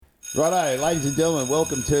Righto, ladies and gentlemen,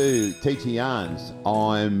 welcome to Teaching Yarns.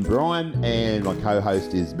 I'm Brian and my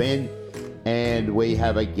co-host is Ben, and we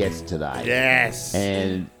have a guest today. Yes.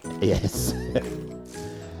 And yes,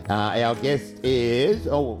 our guest is.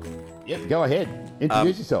 Oh, yep. Go ahead.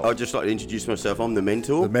 Introduce yourself. I'd just like to introduce myself. I'm the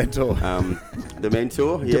mentor. The mentor. The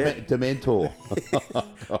mentor. Yeah. The mentor.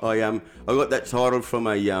 I got that title from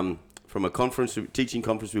a conference, teaching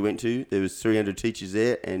conference we went to. There was 300 teachers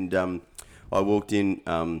there, and I walked in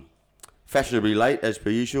fashionably late as per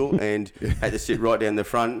usual, and had to sit right down the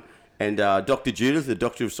front. And Dr. Judith, the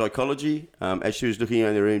doctor of psychology, as she was looking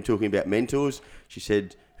around the room talking about mentors, she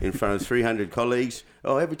said in front of 300 colleagues,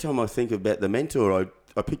 "Oh, every time I think about the mentor,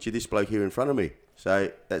 I picture this bloke here in front of me."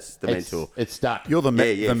 So that's the mentor. It's stuck. You're the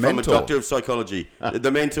from mentor. a doctor of psychology.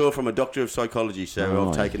 The mentor from a doctor of psychology. So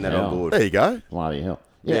I've taken that on board. There you go. Bloody hell.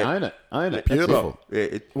 Yeah, Yeah. own it. Own it. Beautiful.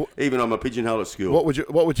 That's it. Yeah, even on my pigeonhole at school. What would you?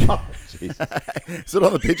 Oh, jeez. Is it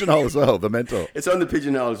on the pigeonhole as well? The mentor. It's on the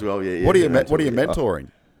pigeonhole as well. Yeah. What are you? Yeah, What are you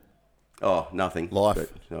mentoring? Oh, nothing. Life.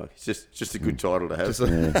 But, no, it's just a good title to have. Just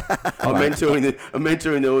I'm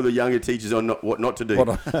mentoring all the younger teachers on what not to do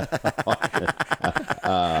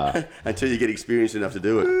until you get experienced enough to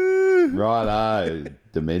do it. Righto,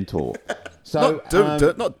 the mentor. So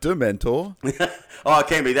not do mentor. Oh, it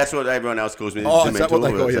can be. That's what everyone else calls me. Oh, the is that what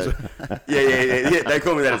they call you? So, yeah. They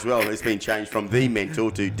call me that as well. It's been changed from the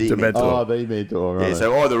mentor to the mentor. Oh, the mentor. Right. Yeah,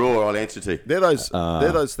 so either or I'll answer to. They're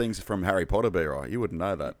those things from Harry Potter, be right? You wouldn't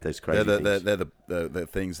know that. Those crazy things. things. They're the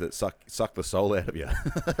things that suck the soul out of you.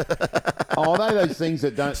 Oh, are they those things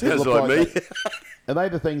that don't Sounds look like me. Are they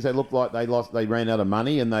the things that look like they ran out of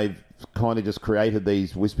money and they've kind of just created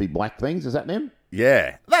these wispy black things? Is that them?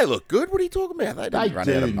 Yeah, they look good. What are you talking about? They didn't run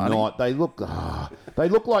out of money. Not. They look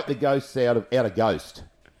like the ghosts out of Ghost.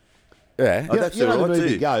 Yeah. Oh, that's you know all the right movie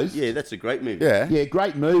too. Ghost? Yeah, that's a great movie. Yeah. Yeah,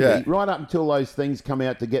 great movie. Yeah. Right up until those things come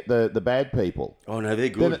out to get the bad people. Oh no, they're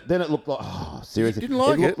good. Then it looked like seriously. You didn't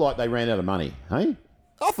like it looked like they ran out of money. Hey?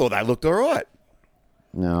 I thought they looked all right.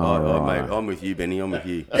 No, Mate, I'm with you, Benny. I'm with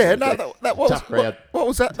you. Yeah, no, that was Tough crowd. what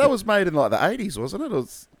was that? That was made in like the 80s, wasn't it? It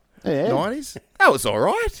was Yeah. 90s. That was all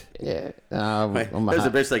right. Yeah. Mate, that was the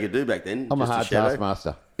best they could do back then. I'm a just hard shadow.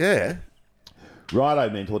 taskmaster. Yeah. Righto,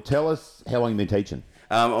 mentor. Tell us how long you've been teaching.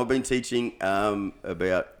 I've been teaching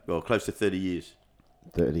about close to 30 years.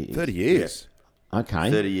 30 years. 30 years.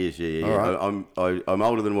 Okay. 30 years, yeah. All right. I'm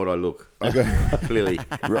older than what I look. Clearly.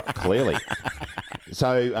 Clearly.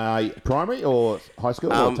 So, primary or high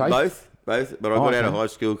school? Or TAFE? Both. But I got out of okay. high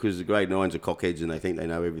school because the grade 9s are cockheads and they think they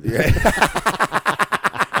know everything.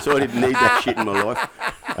 So I didn't need that shit in my life.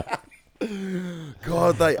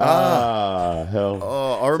 God, they are. Ah, hell.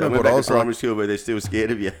 Oh, I So I remember went what back I to was primary like. school where they're still scared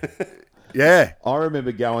of you. Yeah. I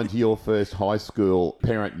remember going to your first high school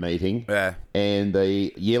parent meeting. Yeah. And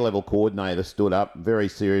the year level coordinator stood up, very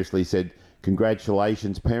seriously said,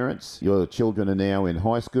 "Congratulations, parents. Your children are now in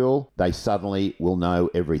high school. They suddenly will know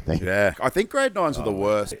everything." Yeah. I think grade 9s are the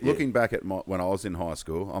worst. Looking back at when I was in high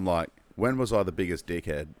school, I'm like, when was I the biggest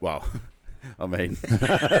dickhead? Well, I mean,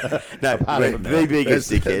 No, the biggest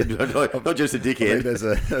dickhead. Not just a I mean,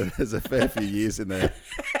 dickhead. there's a fair few years in there.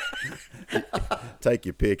 Take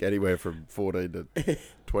your pick, anywhere from 14 to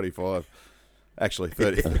 25. Actually,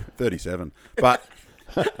 37. But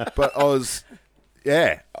I was,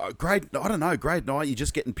 grade 9, you're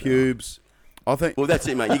just getting pubes. I think. Well, that's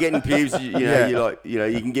it, mate. You're getting pubes. Yeah.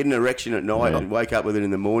 You can get an erection at night and wake up with it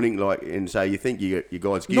in the morning, and so you think you got your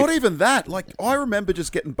God's gift. Not even that. Like, I remember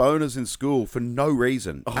just getting boners in school for no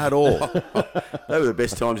reason at all. They were the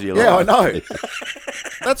best times of your Yeah, I life. know.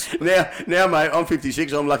 That's Now, mate, I'm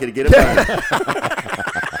 56. I'm lucky to get it.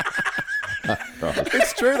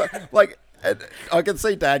 it's true. Like, I can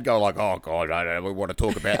see Dad go like, "Oh God, we want to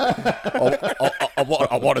talk about. I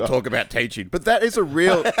want to talk about teaching." But that is a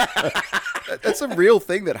real. That's a real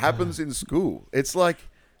thing that happens in school. It's like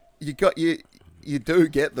you do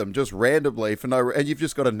get them just randomly for no, and you've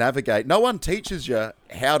just got to navigate. No one teaches you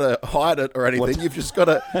how to hide it or anything. You've just got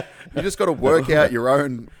to work out your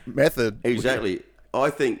own method. Exactly. I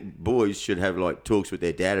think boys should have like talks with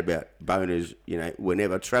their dad about boners,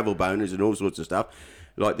 whenever, travel boners and all sorts of stuff,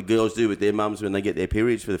 like the girls do with their mums when they get their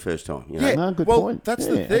periods for the first time. Yeah, No, good well, point. that's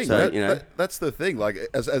Yeah. the thing. So, That's the thing. Like,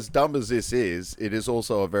 as dumb as this is, it is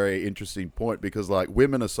also a very interesting point because, like,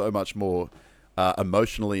 women are so much more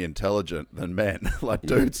emotionally intelligent than men. Like,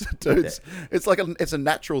 dudes, it's like it's a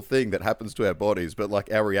natural thing that happens to our bodies, but like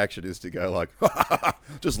our reaction is to go like,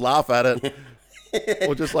 just laugh at it.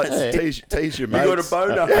 Or just like tease your mates. You got a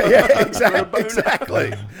boner. Yeah,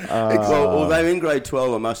 exactly. Well, although in grade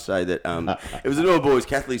 12, I must say that it was an all-boys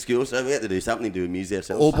Catholic school, so we had to do something to amuse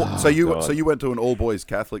ourselves. So you went to an all boys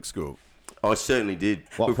Catholic school. I certainly did.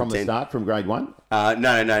 What, Good from for the 10. start, from grade 1? No.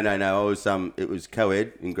 I was it was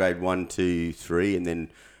co-ed in grade 1 to 3, and then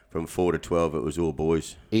from 4 to 12 it was all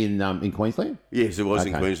boys. In Queensland? Yes, it was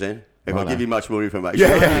in Okay. Queensland. If I Righto. give you much more information,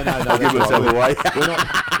 No, I'll give that's myself right.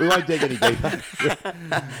 away. We won't dig any deeper.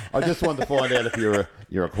 I just wanted to find out if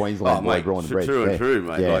you're a Queensland Oh, boy, mate, born and bred. true and Yeah. true,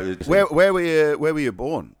 mate. Yeah. Like, it's- Where were you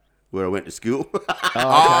born? where I went to school.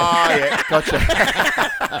 Oh, yeah, gotcha.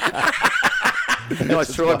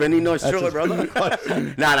 Nice try, Benny. Nice try, brother.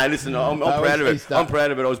 No, listen, I'm proud of it. East I'm up.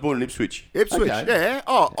 proud of it. I was born in Ipswich. Ipswich, Okay. yeah.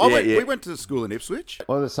 Oh, Yeah. we went to school in Ipswich.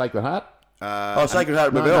 What was it, Sacred Heart? Sacred Heart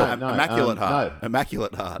of no, Babel. no. Immaculate Heart. no.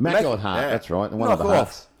 Immaculate Heart. Immaculate Heart, yeah. that's right. One Knock of the off.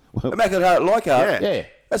 hearts. Immaculate Heart, Leichhardt. Yeah. Yeah.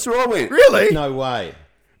 That's where I went. Really? No way.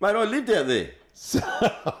 Mate, I lived out there.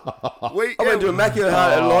 We, I went to Immaculate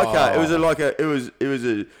Heart at Leichhardt. It was Oh. it was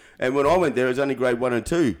a, and when I went there, it was only grade 1 and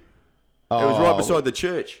 2. It was right beside the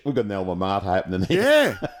church. We've got an alma mater happening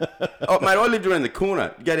here. yeah. Oh, mate, I lived around the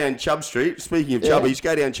corner. You go down Chubb Street. Speaking of Chubbies,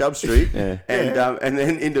 go down Chubb Street Yeah. and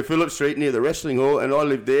then into Phillip Street near the wrestling hall. And I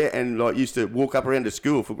lived there and like used to walk up around to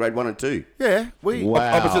school for grade 1 and 2. Yeah. We,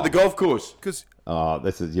 Wow. Opposite the golf course. because Oh,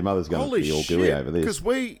 this is your mother's going to holy be all gooey shit. over this. Because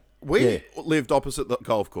we Yeah. lived opposite the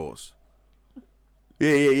golf course.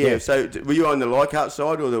 Yeah. So were you on the Leichhardt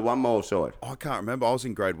side or the 1 mile side? I can't remember. I was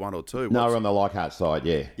in grade 1 or 2. No, What's- we're on the Leichhardt side,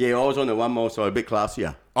 yeah. Yeah, I was on the 1 mile side, a bit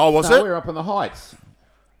classier. Oh, was No, it? we're up on the heights.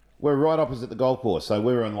 We're right opposite the golf course, so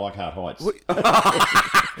we're on Leichhardt Heights.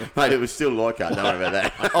 Mate, it was still Leichhardt. Don't worry about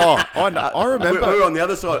that. Oh, I know. I remember. We were on the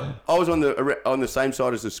other side. I was on the same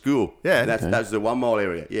side as the school. Yeah. That's the 1 mile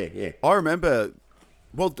area. Yeah. I remember.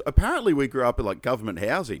 Well, apparently we grew up in like government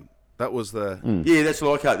housing. That was the Yeah, that's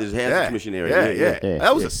Leichhardt. There's a housing yeah. commission area. Yeah.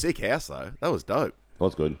 That was a sick house though. That was dope.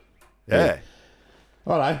 That's good. Yeah.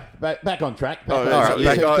 Righto, back on track. Oh, Back all on right,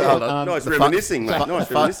 track. back Yeah, on. um, Nice the fun- reminiscing, mate. Nice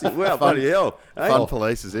reminiscing. Wow, bloody hell. Hey? Fun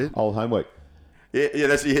police is it? Old homework.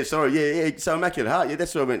 Sorry. Yeah. So Immaculate Heart. Yeah,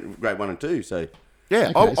 that's where I went grade 1 and 2. So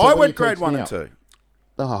Yeah. Okay, so I what went do you grade teach 1 now? and 2.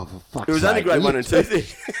 Oh, for fuck's sake. it was only grade Will 1 you and 2 there.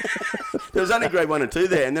 There was only grade 1 and 2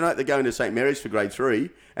 there, and then I had to go into St Mary's for grade 3,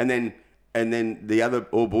 and then the other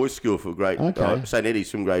all boys school for grade Okay. St Eddie's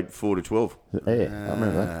from grade 4 to 12, Yeah, I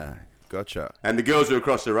remember that. Gotcha. and the girls were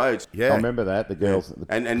across the roads. Yeah. I remember that. The girls.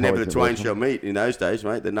 And never the twain shall meet in those days,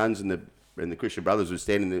 mate. The nuns and the Christian brothers would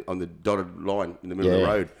stand on the dotted line in the middle of the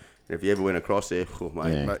Yeah. road. And if you ever went across there, oh,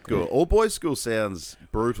 mate. Yeah. Mate, cool. All boys school sounds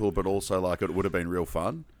brutal, but also like it would have been real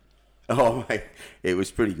fun. Oh, mate. It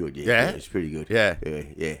was pretty good, yeah. Yeah? It was pretty good. Yeah.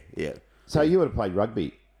 Yeah. So you would have played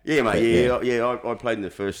rugby. Yeah, mate. Yeah. I played in the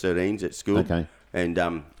first 13s at school. Okay. And,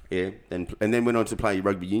 and then went on to play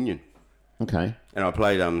rugby union. Okay. And I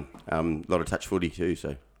played a lot of touch footy too,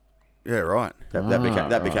 so Yeah, right.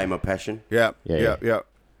 that became my passion. Yeah. Yeah.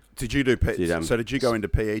 Did you do so did you go into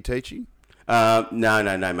PE teaching? No,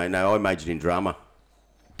 mate. No, I majored in drama.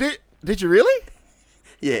 Did you really?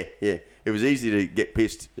 Yeah. It was easy to get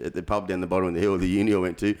pissed at the pub down the bottom of the hill, the uni I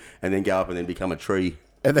went to, and then go up and then become a tree.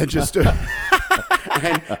 And then just do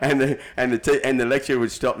and the lecturer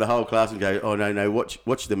would stop the whole class and go, "Oh no,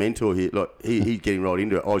 watch the mentor here. Like he's getting right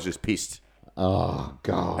into it." I was just pissed, Oh, and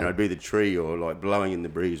God. I'd be the tree or like blowing in the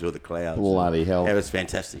breeze or the clouds. Bloody hell. It was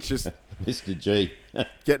fantastic. just Mr. G.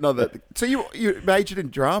 getting on the. So you majored in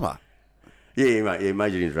drama. Yeah, mate. Yeah,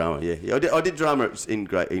 majored in drama. Yeah. I did drama in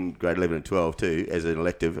grade 11 and 12 too as an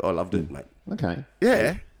elective. I loved it, mate. Okay.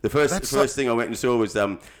 Yeah. The first thing I went and saw was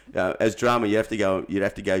as drama you'd have to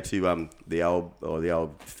go to the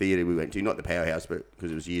old theatre we went to, not the Powerhouse, but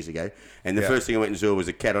because it was years ago. And the first thing I went and saw was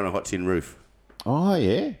A Cat on a Hot Tin Roof. Oh,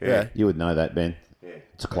 yeah? Yeah. You would know that, Ben. Yeah.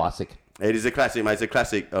 It's a classic. It is a classic, mate. It's a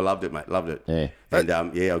classic. I loved it, mate. Loved it. Yeah. And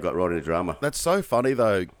I got right into drama. That's so funny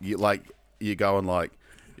though. You're going like,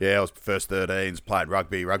 yeah, I was first 13s, played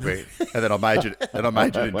rugby, and then I majored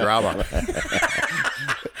in drama.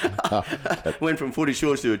 Went from footy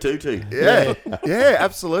shorts to a tutu. Yeah,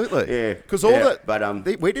 absolutely. Yeah, because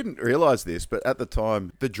we didn't realise this, but at the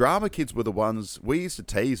time, the drama kids were the ones we used to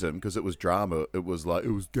tease them because it was drama. It was like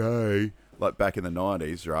it was gay, like back in the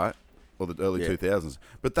 90s, right, or the early 2000s.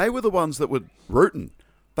 But they were the ones that were rooting.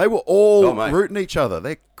 They were all rooting each other.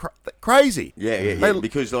 They're crazy. Yeah.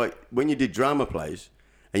 Because like when you did drama plays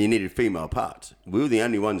and you needed female parts, we were the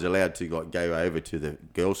only ones allowed to like go over to the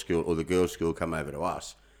girls' school, or the girls' school come over to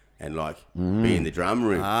us and like be in the drama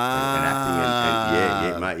room and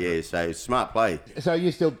acting. And mate. Yeah. So smart play. So are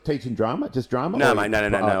you still teaching drama? Just drama? No, or- mate.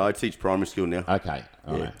 No. I teach primary school now. Okay.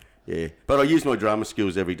 All right. Yeah. But I use my drama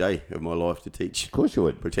skills every day of my life to teach. Of course you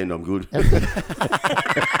would. Pretend I'm good.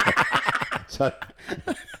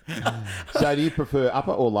 So do you prefer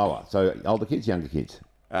upper or lower? So older kids, younger kids?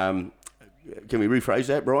 Can we rephrase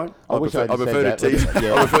that, Brian? I wish I'd said prefer that. to teach.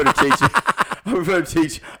 Yeah. I prefer to teach. I prefer to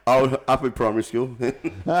teach upper primary school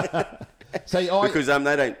See, because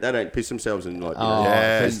they don't piss themselves and like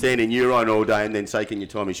Yeah. they stand in urine all day and then say, "Can you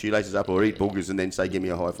tie my shoelaces up?" or eat boogers and then say, "Give me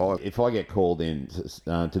a high five." if I get called in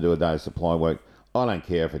to do a day of supply work, I don't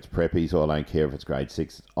care if it's preppies or I don't care if it's grade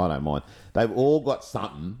 6. I don't mind. They've all got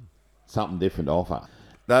something different to offer.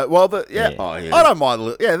 No, Yeah. Oh, yeah. I don't mind.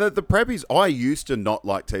 The preppies. I used to not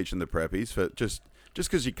like teaching the preppies for just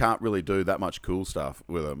because you can't really do that much cool stuff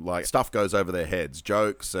with them. Like stuff goes over their heads,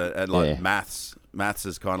 jokes and like Yeah. maths. Maths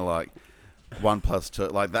is kind of like 1 + 2,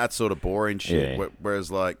 like that sort of boring shit. Yeah.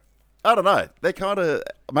 Whereas like I don't know, they kind of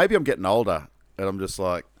maybe I'm getting older and I'm just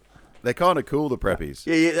like they're kind of cool, the preppies.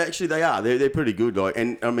 Yeah, actually they are. They're pretty good. Like,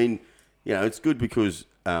 and I mean, it's good because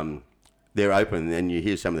they're open and you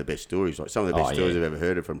hear some of the best stories. Like some of the best stories I've ever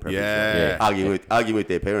heard of from preppies. Yeah. Like, arguing with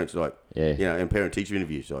their parents. Like, Yeah. and parent-teacher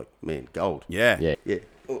interviews. Like, man, gold. Yeah. Yeah.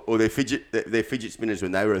 Or their fidget spinners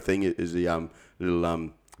when they were a thing is the little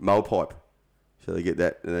mole pipe. So they get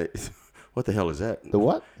that. And what the hell is that? The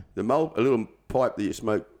what? A little pipe that you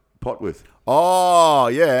smoke pot with. Oh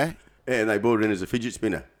yeah. And they brought it in as a fidget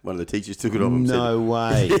spinner. One of the teachers took it off and No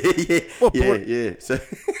way. yeah. So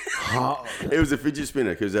it was a fidget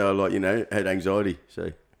spinner because they were like, had anxiety.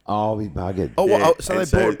 So I'll be buggered. Oh, Yeah, so and they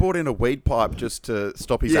so- brought in a weed pipe just to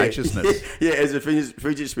stop his anxiousness. Yeah, as a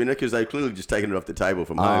fidget spinner because they clearly just taken it off the table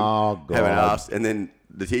from home. Oh, God. Haven't asked, and then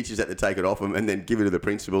the teachers had to take it off them and then give it to the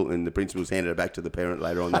principal, and the principal's handed it back to the parent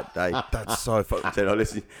later on that day. That's so fun. Said, "Oh,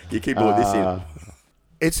 listen, you keep all this in."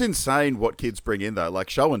 It's insane what kids bring in though, like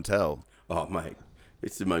show and tell. Oh, mate,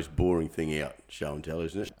 it's the most boring thing out. Show and tell,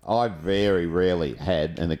 isn't it? I very rarely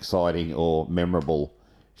had an exciting or memorable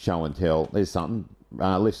show and tell. There's something.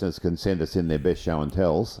 Listeners can send us in their best show and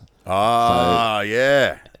tells.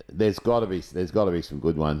 Yeah. There's got to be some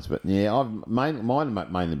good ones, but yeah, mine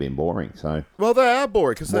have mainly been boring. So Well, they are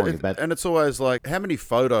boring because Boring, but- and it's always like, how many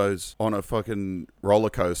photos on a fucking roller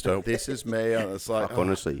coaster? This is me. And it's like,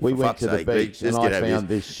 Honestly, we for went fuck's to the sake, beach let's and get I over found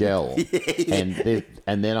this shell,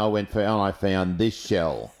 and then I went and I found this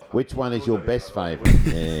shell. Which one is your best favourite?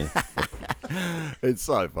 Yeah. it's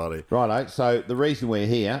so funny. Righto. So the reason we're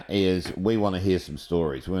here is we want to hear some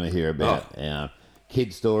stories. We want to hear about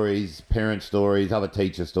kid stories, parent stories, other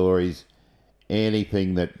teacher stories,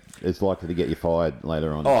 anything that is likely to get you fired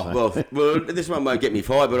later on. Oh, well, this one won't get me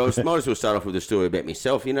fired, but I might as well start off with a story about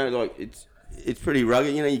myself. Like it's pretty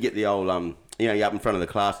rugged. You get the old you're up in front of the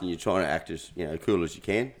class and you're trying to act as cool as you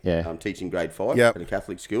can. Yeah. I'm teaching grade 5 Yep. at a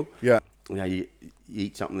Catholic school. Yeah. You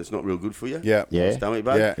eat something that's not real good for you. Yeah. Yeah. Stomach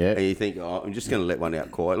bug. Yeah. Yeah. And you think, I'm just going to let one out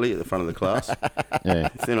quietly at the front of the class. Yeah.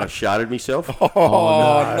 Then I sharded myself.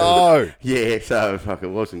 Oh, no. Yeah, so fuck, it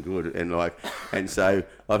wasn't good, and so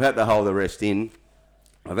I've had to hold the rest in.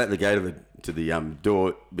 I've had to go to the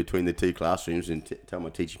door between the two classrooms and tell my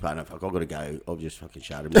teaching partner, "Fuck, I've got to go. I've just fucking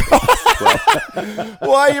sharded myself."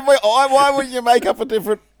 Why would you make up a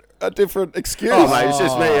different excuse? Oh, mate, it's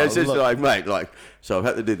just me. It's just so I've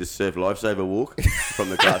had to do the surf lifesaver walk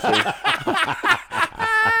from the classroom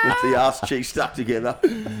with the arse cheeks stuck together.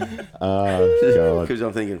 God. Because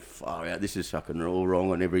I'm thinking, far out, this is fucking all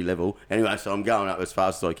wrong on every level. Anyway, so I'm going up as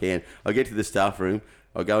fast as I can. I get to the staff room.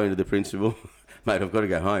 I go into the principal. Mate, I've got to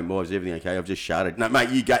go home. Why, is everything okay? I've just sharded. No, mate,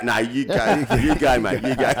 you go. No, you go. You go, mate.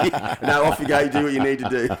 You go. No, off you go. Do what you need to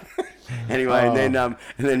do. Anyway, and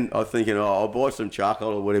then I was thinking, I'll buy some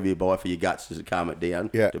charcoal or whatever you buy for your guts to calm it down,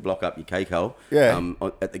 to block up your cake hole. Yeah.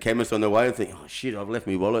 At the chemist on the way, I think, oh shit, I've left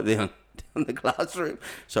my wallet down the classroom.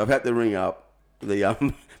 So I've had to ring up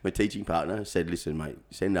the my teaching partner. Said, listen, mate,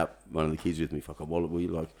 send up one of the kids with me. Fucking wallet, will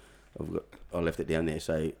you? I left it down there.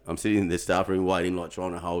 So I'm sitting in the staff room waiting,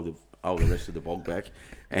 trying to hold the rest of the bog back.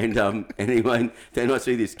 And anyway, then I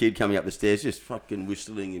see this kid coming up the stairs, just fucking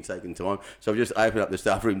whistling and taking time. So I've just opened up the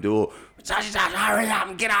staff room door. Hurry up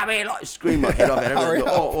and get up here! Scream my head off at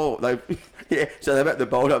everyone. So they've had to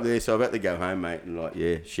bolt up there. So I've had to go home, mate,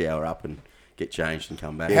 and shower up and get changed and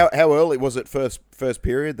come back. How early was it? First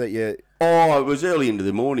period that you? Oh, it was early into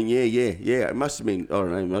the morning. Yeah. It must have been, I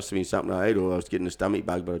don't know, it must have been something I ate, or I was getting a stomach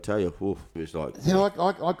bug. But I tell you, it was like.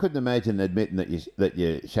 I couldn't imagine admitting that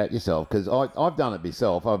you shat yourself, because I've done it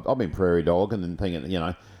myself. I've been prairie dogging and thinking,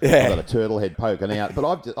 I've got a turtle head poking out. But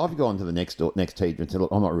I've gone to the next teacher and said,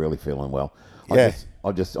 look, I'm not really feeling well.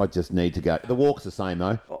 I just need to go. The walk's the same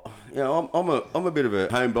though. I'm a bit of a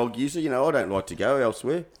home bog user. I don't like to go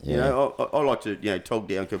elsewhere. Yeah. I like to tog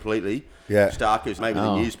down completely. Yeah. Starkers, maybe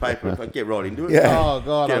the newspaper. I get right into it. Yeah. Oh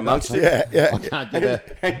God! Get amongst it. Yeah. I can't do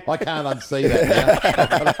that. I can't unsee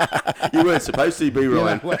that now. You weren't supposed to be,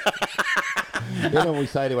 Ryan. When we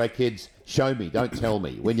say to our kids, show me, don't tell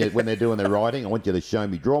me. When they're doing their writing, I want you to show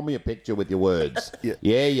me. Draw me a picture with your words.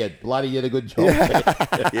 Yeah, you bloody did a good job.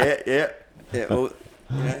 Yeah. Well,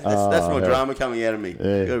 that's my drama coming out of me. Got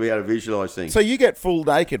to be able to visualise things. So you get full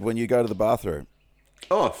naked when you go to the bathroom?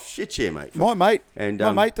 Oh, shit, yeah, mate. My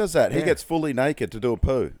mate does that. He gets fully naked to do a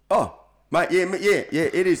poo. Oh, mate, yeah.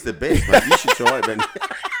 It is the best, mate. You should try it, man.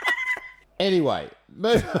 Anyway,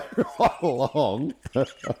 moving right along.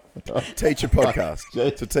 Teacher podcast.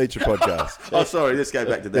 It's a teacher podcast. Oh, sorry. Let's go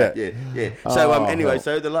back to that. Yeah. So anyway,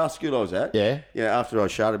 so the last school I was at, after I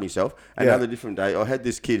sharded myself, another different day, I had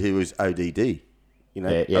this kid who was ODD.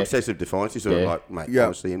 Obsessive defiance. Sort of like, mate,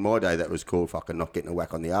 obviously in my day that was called fucking not getting a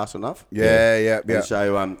whack on the arse enough. Yeah. And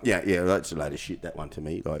so, that's a load of shit, that one to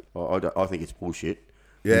me. Like, I think it's bullshit.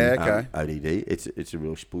 Yeah, okay. ODD. It's a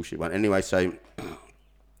real bullshit one. Anyway, so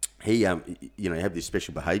he, have this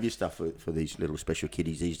special behaviour stuff for these little special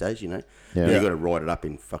kiddies these days, Yeah. You've got to write it up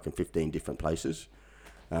in fucking 15 different places.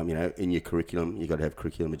 In your curriculum, you've got to have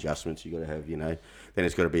curriculum adjustments. You've got to have, then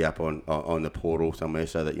it's got to be up on the portal somewhere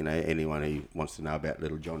so that, anyone who wants to know about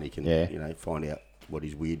little Johnny can, find out what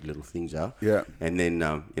his weird little things are. Yeah. And then,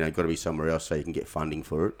 got to be somewhere else so you can get funding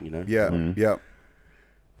for it, Yeah, yeah.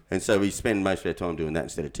 And so we spend most of our time doing that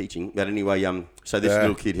instead of teaching. But anyway, so this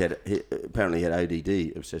little kid apparently had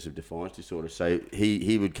ODD, obsessive defiance disorder. So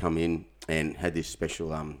he would come in and had this special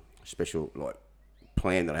like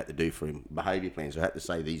plan that I had to do for him, behaviour plans. I had to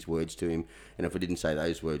say these words to him, and if I didn't say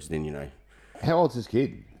those words, then How old's this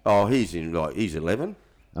kid? Oh, he's 11.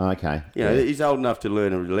 Oh, okay. He's old enough to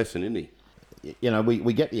learn a lesson, isn't he?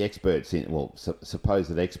 We get the experts in,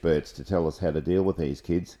 supposed experts to tell us how to deal with these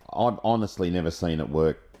kids. I've honestly never seen it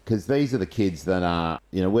work. Because these are the kids that are,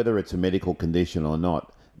 whether it's a medical condition or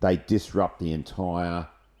not, they disrupt the entire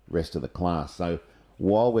rest of the class. So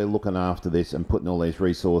while we're looking after this and putting all these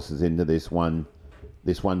resources into this one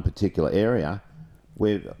particular area,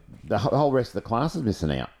 the whole rest of the class is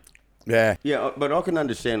missing out. Yeah. Yeah, but I can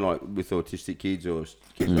understand, like, with autistic kids or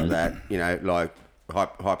kids like that, like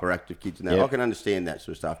hyperactive kids and that. I can understand that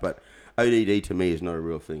sort of stuff, but ODD to me is not a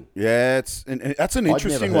real thing. Yeah, that's an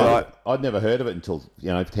interesting one. I'd never heard of it until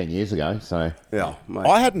 10 years ago. So yeah, mate.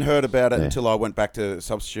 I hadn't heard about it until I went back to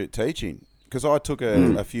substitute teaching, because I took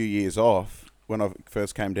a few years off when I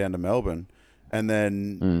first came down to Melbourne, and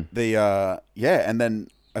then and then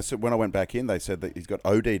I said, when I went back in, they said that he's got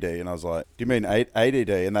ODD, and I was like, "Do you mean ADD?"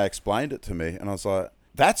 And they explained it to me, and I was like,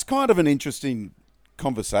 "That's kind of an interesting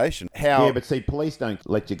conversation." Yeah, but see, police don't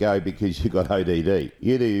let you go because you got ODD.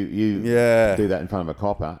 You do that in front of a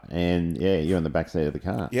copper, and you're in the backseat of the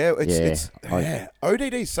car. Yeah,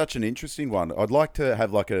 ODD is such an interesting one. I'd like to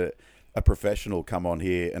have like a professional come on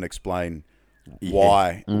here and explain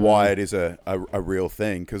why it is a real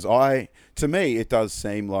thing. Because to me, it does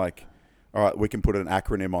seem like, all right, we can put an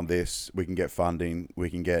acronym on this, we can get funding, we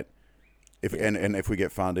can get if we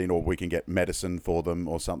get funding, or we can get medicine for them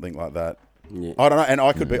or something like that. Yeah. I don't know, and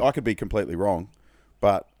I could be completely wrong,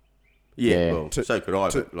 but so could I.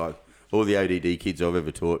 But like all the ODD kids I've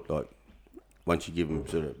ever taught, like once you give them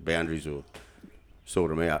sort of boundaries or sort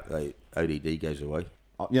them out, ODD goes away.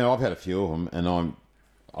 I've had a few of them, and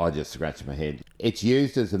I just scratch my head. It's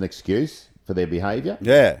used as an excuse for their behaviour.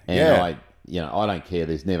 Yeah, and I don't care.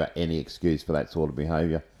 There's never any excuse for that sort of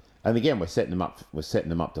behaviour. And again, we're setting them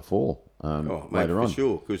up to fall later on. For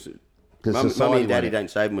sure, because Mummy and Daddy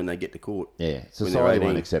don't save them when they get to court. Yeah, society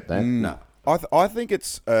won't accept that. No, I think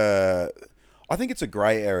it's a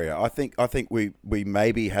grey area. I think we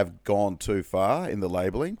maybe have gone too far in the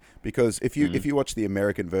labelling, because if you watch the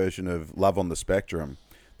American version of Love on the Spectrum,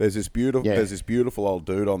 there's this beautiful old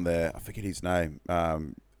dude on there. I forget his name.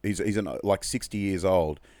 He's like 60 years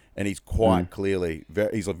old, and he's quite clearly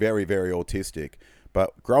he's very, very autistic.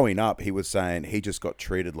 But growing up, he was saying he just got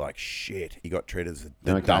treated like shit. He got treated as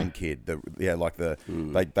the dumb kid. They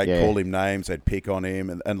call him names, they'd pick on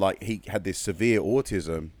him, and like he had this severe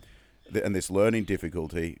autism and this learning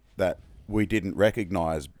difficulty that we didn't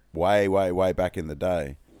recognise way, way, way back in the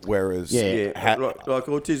day. Whereas, like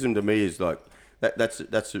autism to me is like that's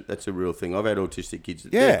a real thing. I've had autistic kids.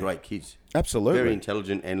 They're great kids. Absolutely, very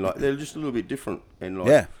intelligent, and like they're just a little bit different. And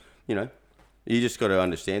like you just got to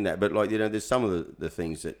understand that. But like there's some of the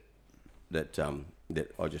things that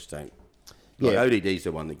I just don't. Like ODD's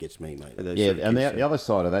the one that gets me, mate. And the other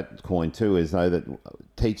side of that coin too is though that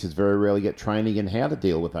teachers very rarely get training in how to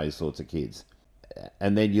deal with those sorts of kids.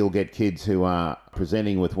 And then you'll get kids who are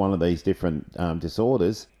presenting with one of these different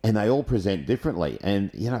disorders, and they all present differently.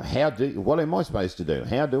 And what am I supposed to do?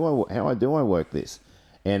 How do I work this?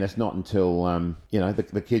 And it's not until,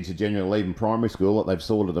 the kids are generally leaving primary school that they've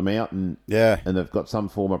sorted them out and they've got some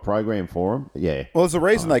form of program for them. Yeah. Well, there's a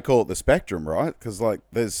reason they call it the spectrum, right? Because, like,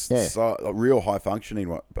 there's real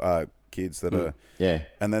high-functioning kids that are... Yeah.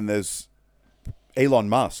 And then there's Elon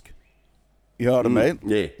Musk. You know what I mean?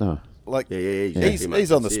 Yeah. Oh. Like, exactly,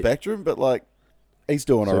 he's on the spectrum, but, like, he's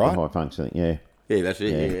doing all Super right. high functioning, yeah. Yeah, that's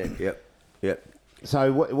it. Yeah. Yep.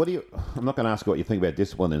 So what do you... I'm not going to ask what you think about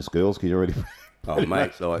discipline in schools because you already Oh,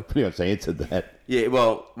 mate, like... pretty much answered that. Yeah,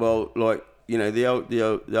 well, like, the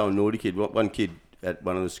old naughty kid, one kid at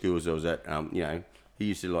one of the schools I was at, he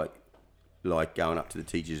used to, like going up to the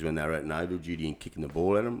teachers when they were at naval duty and kicking the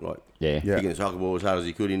ball at them, like kicking the soccer ball as hard as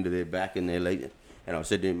he could into their back and their leg. And I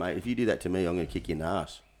said to him, mate, if you do that to me, I'm going to kick you in the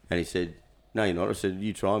ass. And he said, no, you're not. I said,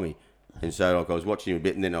 you try me. And so, like, I was watching him a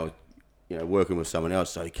bit, and then I was, working with someone else.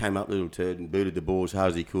 So he came up, little turd, and booted the ball as hard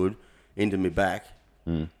as he could into my back,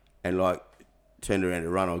 and like turned around to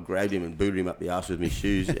run. I grabbed him and booted him up the arse with my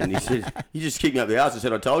shoes. And he said, "You just kicked me up the arse." I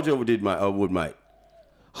said, "I told you I did, mate. I would, mate."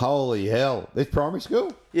 Holy hell! This primary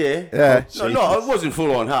school? Yeah. No, it wasn't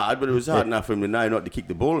full on hard, but it was hard enough for him to know not to kick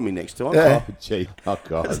the ball at me next time. Oh, gee. Oh,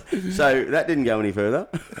 God. So that didn't go any further.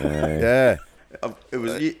 Yeah. It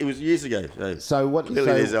was years ago. So what? Clearly,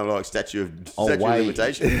 there's like statute of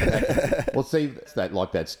limitation. Well, see, it's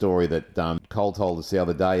that story that Cole told us the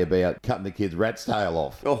other day about cutting the kid's rat's tail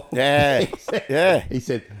off. Oh, Yeah. He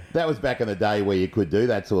said that was back in the day where you could do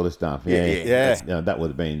that sort of stuff. Yeah. That would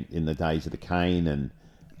have been in the days of the cane and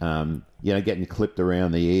getting clipped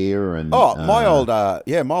around the ear and. My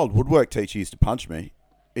old woodwork teacher used to punch me.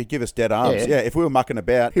 He'd give us dead arms. Yeah, if we were mucking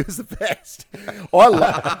about, he was the best.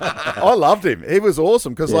 I loved him. He was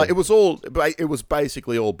awesome because it was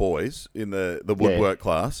basically all boys in the woodwork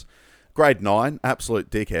class. Grade 9, absolute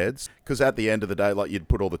dickheads. Because at the end of the day, like, you'd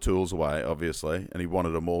put all the tools away, obviously, and he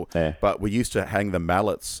wanted them all. Yeah. But we used to hang the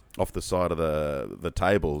mallets off the side of the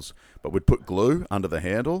tables, but we'd put glue under the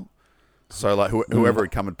handle. So, like, whoever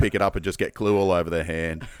would come and pick it up and just get glue all over their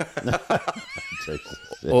hand.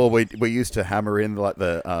 Or we used to hammer in, like,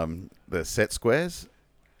 the set squares.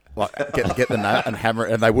 Like, get the nut and hammer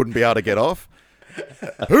it, and they wouldn't be able to get off.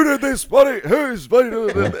 Who did this, buddy? Who's buddy?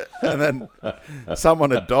 And then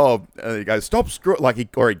someone would dob, and he goes, stop screwing, like,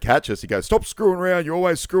 he'd catch us. He goes, stop screwing around. You're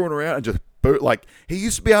always screwing around, and just boot. Like, he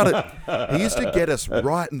used to be able to, he used to get us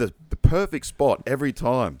right in the perfect spot every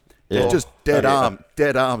time. Yeah. Just dead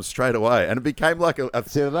arm straight away, and it became like a.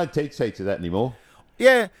 See, they don't teach teachers that anymore.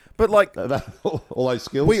 Yeah, but like all those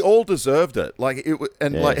skills, we all deserved it. Like he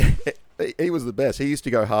was the best. He used to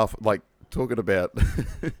go half, like, talking about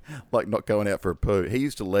like not going out for a poo. He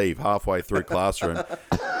used to leave halfway through classroom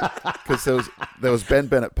because there was Ben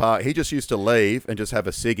Bennett Park. He just used to leave and just have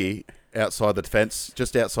a ciggy outside the fence,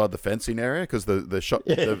 just outside the fencing area, because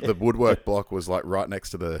the woodwork block was like right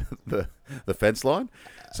next to the fence line.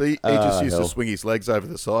 So he just used to swing his legs over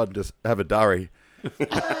the side and just have a durry.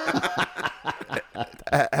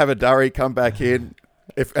 Have a durry, come back in.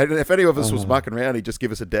 If any of us was mucking around, he'd just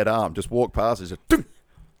give us a dead arm. Just walk past us, just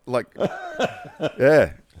like,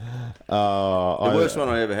 yeah. The worst one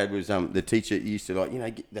I ever had was the teacher used to,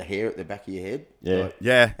 like, get the hair at the back of your head. Yeah. Like,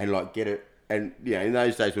 Yeah. And, like, get it. And, in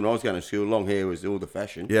those days when I was going to school, long hair was all the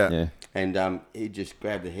fashion. Yeah. And he'd just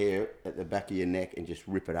grab the hair at the back of your neck and just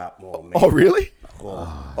rip it up. Oh, man. Oh, really?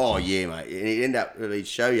 Oh, yeah, mate. And he'd end up, he'd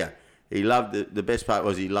show you. He loved, the best part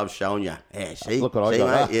was he loved showing you. Yeah, see? Look what I see,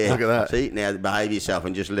 got. mate? Yeah. Look at that. See? Now behave yourself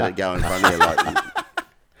and just let it go in front of you. Like,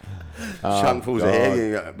 chunkfuls of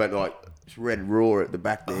hair. But, like, it's red raw at the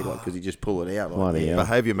back there, like, because he just pull it out. Like,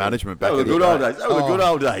 Behaviour management back that was in the good the old day. days. That was the good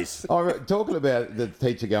old days. Talking about the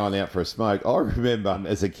teacher going out for a smoke, I remember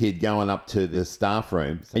as a kid going up to the staff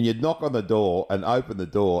rooms and you'd knock on the door and open the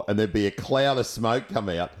door and there'd be a cloud of smoke come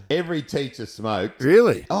out. Every teacher smoked.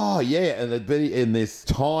 Really? Oh, yeah. And they'd be in this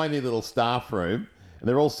tiny little staff room and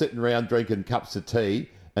they're all sitting around drinking cups of tea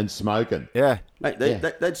and smoking. Yeah. Mate,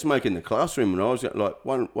 they'd smoke in the classroom when I was, like,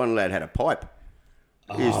 one lad had a pipe.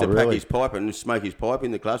 He used to pack his pipe and smoke his pipe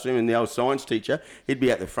in the classroom, and the old science teacher, he'd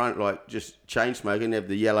be at the front, like, just chain smoking, have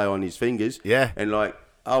the yellow on his fingers. Yeah. And, like,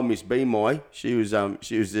 old Miss B. Moy, she was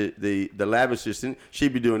the lab assistant.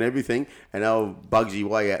 She'd be doing everything, and old Bugsy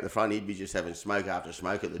way out the front, he'd be just having smoke after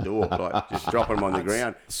smoke at the door, like, just dropping them on the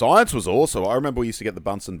ground. Science was also. I remember we used to get the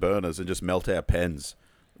Bunsen burners and just melt our pens.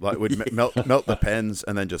 Like, we'd melt the pens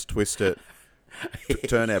and then just twist it.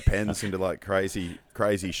 Turn our pens into, like,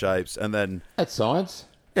 crazy shapes, and then That's science.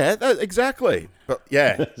 exactly. But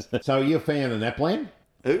yeah, So you're a fan of Naplan?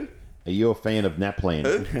 Who? Are you a fan of Naplan?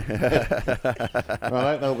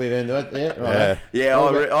 Right, that'll be the end of it. Yeah, right. Yeah,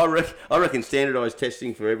 I reckon standardised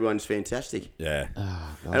testing for everyone's fantastic. Yeah.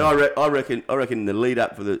 And I reckon the lead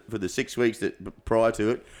up for the 6 weeks that prior to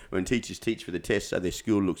it, when teachers teach for the test, so their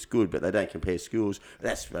school looks good, but they don't compare schools.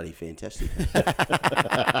 That's bloody fantastic.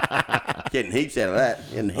 Getting heaps out of that.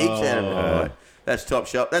 Right. That's top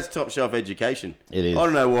shelf. That's top shelf education. It is. I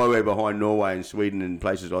don't know why we're behind Norway and Sweden and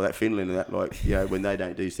places like that, Finland and that. Like, you know, when they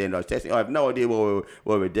don't do standardised testing, I have no idea why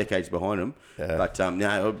we're decades behind them. Yeah. But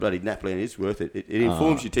no, bloody Naplan is worth it. It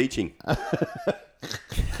informs your teaching. The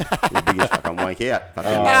biggest fucking wank out.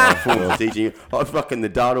 Informs your teaching. I fucking the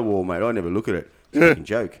data wall, mate. I never look at it. It's a fucking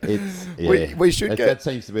joke. It's, we should get... That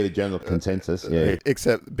seems to be the general consensus, yeah.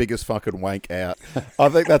 Except biggest fucking wank out. I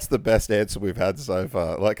think that's the best answer we've had so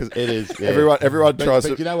far. Like, cause it is, yeah. Everyone tries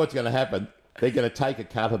But you know what's going to happen? They're going to take a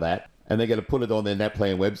cut of that and they're going to put it on their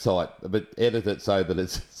Naplan website, but edit it so that it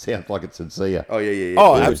sounds like it's sincere. Oh, yeah.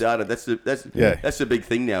 Oh, the data. That's the big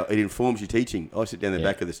thing now. It informs your teaching. I sit down the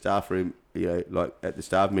back of the staff room, you know, like at the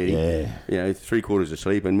staff meeting, you know, 3/4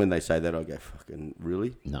 asleep, and when they say that, I go, fucking,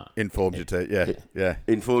 really? No. Informs your teaching, yeah.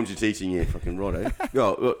 Informs your teaching, yeah, fucking righto.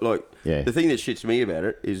 The thing that shits me about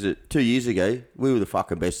it is that 2 years ago, we were the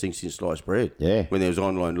fucking best thing since sliced bread. Yeah. When there was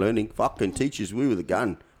online learning, fucking teachers, we were the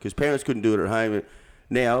gun, because parents couldn't do it at home.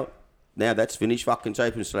 Now that's finished. Fucking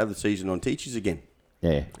open still have the season on teachers again.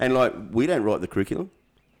 Yeah. And like, we don't write the curriculum.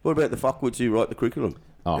 What about the fuckwits who write the curriculum?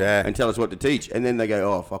 Oh. Yeah. And tell us what to teach. And then they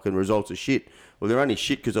go, oh, fucking results are shit. Well, they're only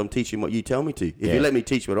shit because I'm teaching what you tell me to. If you let me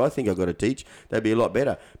teach what I think I've got to teach, that'd be a lot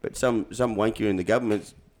better. But some wanker in the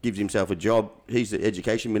government gives himself a job. He's the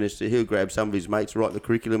education minister. He'll grab some of his mates, write the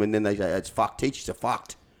curriculum, and then they say, it's fucked. Teachers are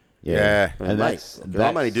fucked. Yeah. And that's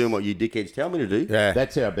I'm only doing what you dickheads tell me to do. Yeah.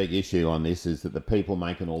 That's our big issue on this, is that the people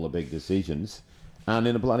making all the big decisions aren't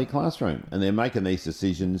in a bloody classroom. And they're making these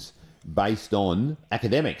decisions based on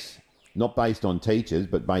academics. Not based on teachers,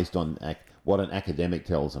 but based on what an academic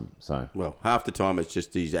tells them. So, well, half the time it's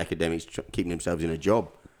just these academics keeping themselves in a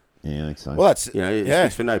job. Yeah, I think so. Well, that's...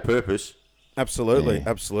 It's for no purpose. Absolutely,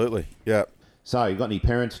 absolutely. Yeah. So, you got any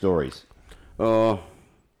parent stories?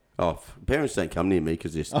 Parents don't come near me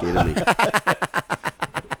because they're scared of me.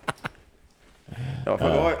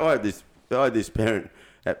 I had this parent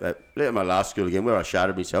at my last school again, where I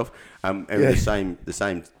shouted myself, and the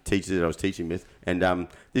same teacher that I was teaching with, and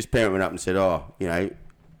this parent went up and said, "Oh, you know,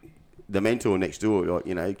 the mentor next door, like,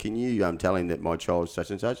 you know, can you tell him that my child's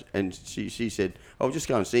such and such?" And she said, "I'll just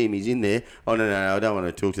go and see him. He's in there." "Oh no, I don't want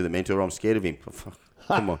to talk to the mentor. I'm scared of him." Oh, fuck.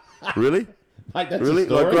 Come on, really? Mate, that's really? a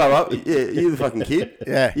story. Like, grow up. Yeah, you're the fucking kid.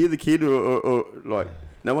 Yeah. You're the kid, or like,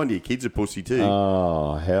 no wonder your kid's a pussy too.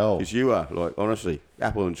 Oh, hell. Because you are, like, honestly,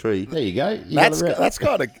 apple and tree. There you go. That's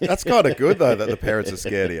kind of good though, that the parents are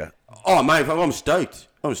scared of you. Oh, mate, I'm stoked.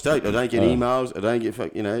 I don't get emails. I don't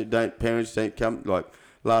get, you know, parents don't come. Like,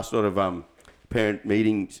 last lot of parent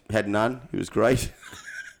meetings, had none. It was great.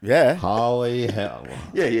 Yeah. Holy hell.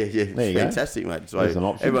 Yeah. There you Fantastic, mate. So There's an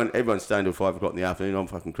option. everyone's staying till 5 o'clock in the afternoon. I'm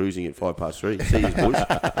fucking cruising at 3:05. See you, boys.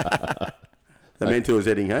 The mentor's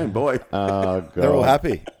heading home. Bye. Oh, God. They're all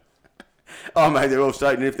happy. Oh, mate, they're all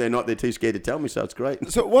stoked. And if they're not, they're too scared to tell me, so it's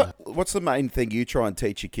great. So what's the main thing you try and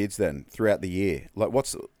teach your kids then throughout the year? Like,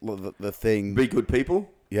 what's the thing? Be good people.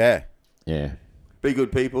 Yeah. Yeah. Be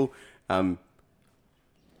good people.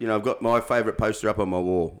 You know, I've got my favourite poster up on my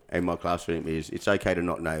wall in my classroom is, it's okay to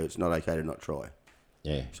not know, it's not okay to not try.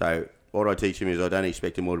 Yeah. So what I teach them is, I don't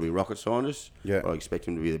expect them all to be rocket scientists. Yeah. I expect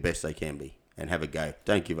them to be the best they can be and have a go.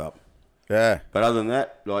 Don't give up. Yeah. But other than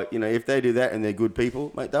that, like, you know, if they do that and they're good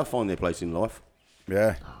people, mate, they'll find their place in life.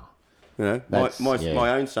 Yeah. You know, my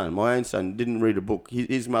own son didn't read a book.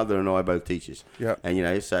 His mother and I are both teachers. Yeah. And, you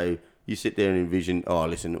know, so you sit there and envision, oh,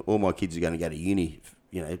 listen, all my kids are going to go to uni,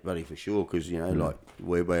 you know, buddy, for sure, because, you know, like,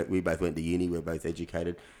 we both went to uni, we're both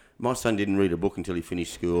educated. My son didn't read a book until he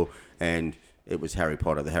finished school, and it was Harry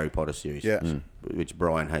Potter, the Harry Potter series, which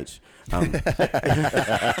Brian hates.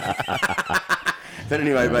 But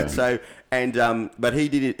anyway, but he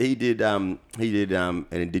did an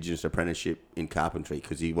Indigenous apprenticeship in carpentry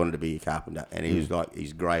because he wanted to be a carpenter, and he was like,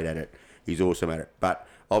 he's great at it, he's awesome at it. But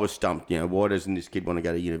I was stumped, you know, why doesn't this kid want to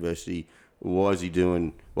go to university? Why is he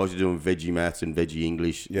doing veggie maths and veggie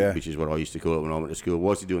English, which is what I used to call it when I went to school?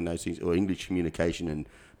 Why is he doing those things, or English communication and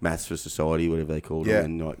maths for society, whatever they called it,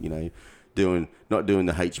 and, like, you know, not doing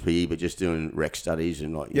the HPE, but just doing rec studies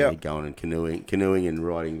and, like, you know, going and canoeing and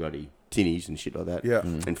riding bloody tinnies and shit like that,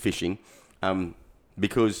 and fishing,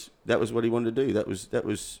 because that was what he wanted to do. That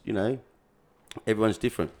was you know, everyone's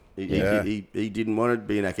different. He didn't want to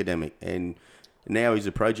be an academic, and now he's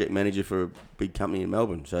a project manager for a big company in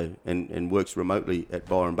Melbourne. So and works remotely at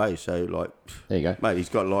Byron Bay. So like, there you go, mate, he's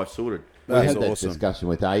got life sorted. We had that discussion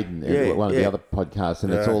with Aidan in one of the other podcasts,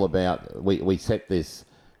 and it's all about we set this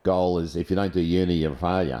goal as if you don't do uni, you're a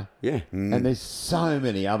failure. Yeah. And there's so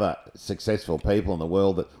many other successful people in the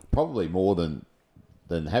world that probably more than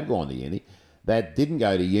have gone to uni that didn't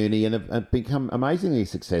go to uni and have become amazingly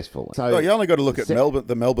successful. So you only got to look at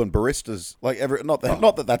the Melbourne baristas. Like not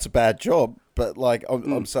that that's a bad job, but like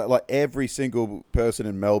I'm saying, like every single person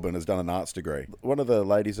in Melbourne has done an arts degree. One of the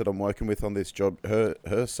ladies that I'm working with on this job,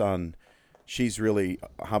 her son, she's really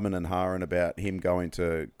humming and hawing about him going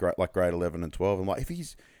to grade 11 and 12. I'm like,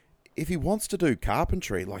 if he wants to do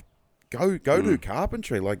carpentry, like go do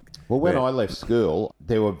carpentry. Like, well, when I left school,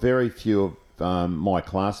 there were very few of my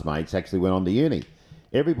classmates actually went on to uni.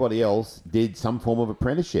 Everybody else did some form of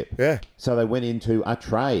apprenticeship. Yeah. So they went into a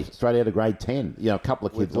trade straight out of grade 10. You know, a couple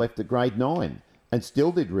of kids left at grade 9 and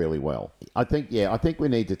still did really well. I think we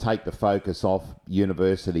need to take the focus off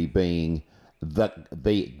university being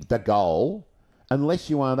the goal,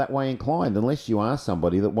 unless you are that way inclined, unless you are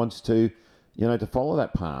somebody that wants to, to follow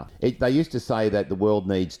that path. They used to say that the world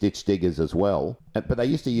needs ditch diggers as well, but they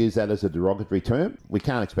used to use that as a derogatory term. We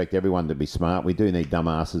can't expect everyone to be smart. We do need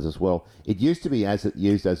dumbasses as well. It used to be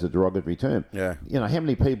used as a derogatory term. Yeah. How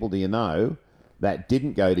many people do you know that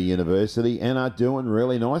didn't go to university and are doing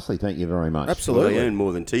really nicely? Thank you very much. Absolutely. Well, they earn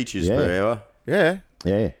more than teachers per hour. Yeah.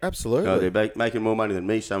 Yeah. Absolutely. They're making more money than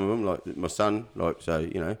me, some of them, like my son, so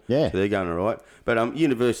Yeah. so they're going all right. But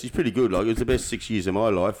university's pretty good. Like, it was the best 6 years of my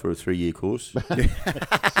life for a 3-year course.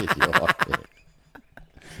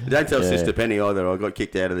 Don't tell Sister Penny either. I got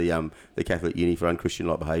kicked out of the Catholic uni for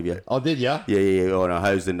unchristian-like behaviour. Oh, did ya? Yeah. Oh, and I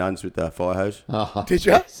hosed the nuns with the fire hose. Oh, did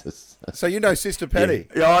you? So you know Sister Penny?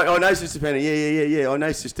 Yeah, I know Sister Penny. Yeah. I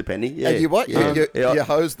know Sister Penny. Yeah. And you what? Yeah. You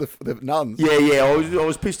hosed the nuns? Yeah. I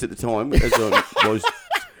was pissed at the time, as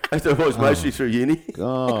I was mostly through uni.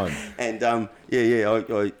 God. And I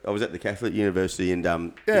was at the Catholic University, and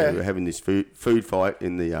we were having this food fight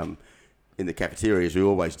in the cafeteria, as we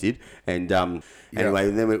always did. And anyway,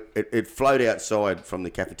 and then it flowed outside from the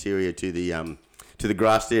cafeteria to the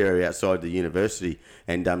grassed area outside the university.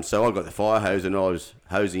 And so I got the fire hose, and I was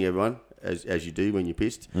hosing everyone, as you do when you're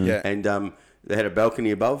pissed. Yeah. And they had a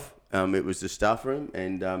balcony above. It was the staff room,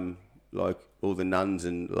 and like all the nuns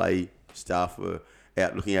and lay staff were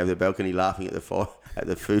out looking over the balcony, laughing at the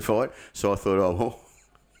food fight. So I thought,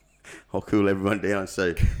 I'll cool everyone down.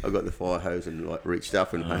 So I got the fire hose and reached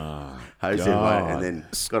up and hosed everyone, and then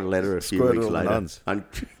got a letter a few weeks later.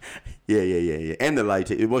 Yeah. And the lay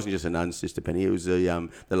it wasn't just a nun, Sister Penny. It was the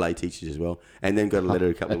lay teachers as well. And then got a letter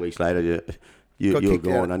a couple of weeks later. You're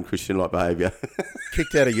gone, unchristian-like behaviour.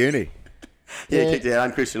 Kicked out of uni. Yeah, kicked out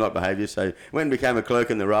unchristian-like behaviour. So when I became a clerk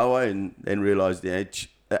in the railway and realised that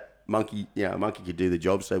monkey could do the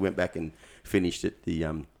job, so I went back and finished at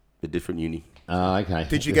the different uni. Oh, okay.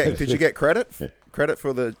 Did you get credit? Credit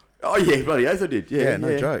for the? Oh yeah, bloody oath I did. Yeah,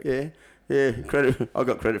 no joke. Yeah. Credit. I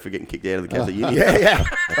got credit for getting kicked out of the Catholic uni. Yeah.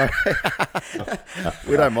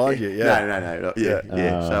 We don't mind you. Yeah. No.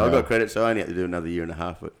 Yeah. So I got credit, so I only had to do another year and a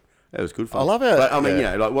half, but that was good fun. I love it. But I mean,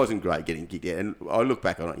 it wasn't great getting kicked out, and I look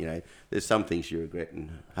back on it. There's some things you regret,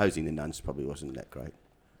 and hosing the nuns probably wasn't that great.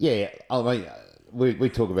 Yeah, I mean, we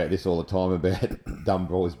talk about this all the time about dumb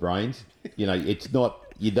boys' brains. It's not.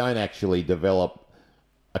 You don't actually develop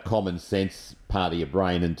a common sense part of your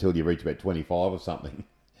brain until you reach about 25 or something.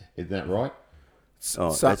 Isn't that right?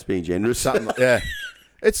 That's being generous. It's something like that. Yeah.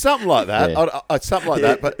 It's something like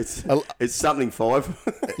that, but it's something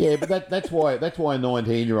 5. Yeah, but that's why a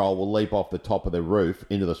 19-year-old will leap off the top of the roof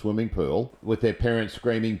into the swimming pool with their parents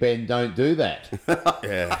screaming, "Ben, don't do that."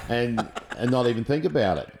 Yeah, and not even think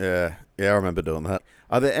about it. Yeah, I remember doing that.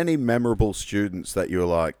 Are there any memorable students that you were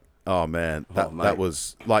like, oh man, that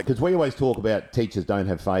was like? Because we always talk about teachers don't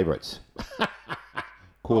have favourites. Of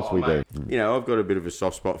course we do. I've got a bit of a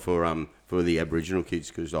soft spot for the Aboriginal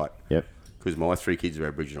kids because because my 3 kids are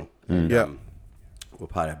Aboriginal. Well,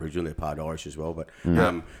 part Aboriginal, they're part Irish as well. But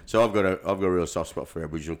so I've got a real soft spot for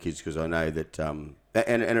Aboriginal kids because I know that and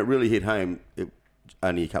it really hit home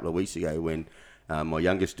only a couple of weeks ago when my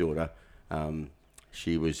youngest daughter.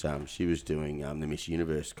 She was doing the Miss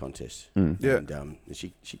Universe contest. And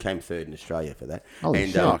she came 3rd in Australia for that. Oh,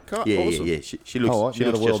 and awesome. Yeah. She looks the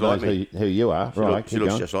world just like knows me. who you are. She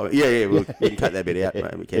looks just like me. Yeah. Well, you can cut that bit out,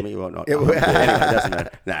 mate. Can we or not? Anyway, it doesn't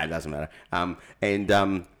matter. No, it doesn't matter.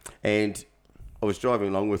 And I was driving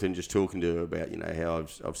along with her and just talking to her about how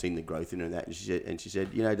I've seen the growth in her and that. And she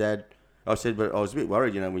said, Dad. I said, but I was a bit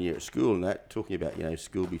worried, when you're at school and that, talking about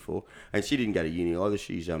school before. And she didn't go to uni either.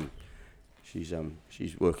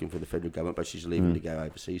 she's working for the federal government, but she's leaving to go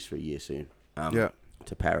overseas for a year soon.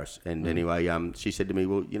 To Paris. And anyway, she said to me,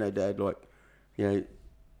 well, Dad, like,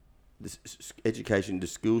 education, the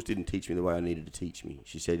schools didn't teach me the way I needed to teach me.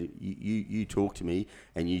 She said, you talk to me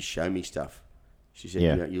and you show me stuff. She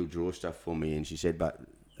said, you'll draw stuff for me. And she said, but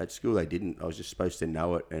at school they didn't. I was just supposed to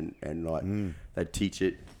know it and like they'd teach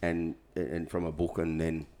it and from a book, and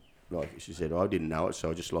then like she said, I didn't know it, so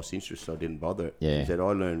I just lost interest, so I didn't bother. She said,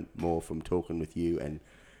 I learned more from talking with you and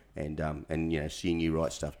seeing you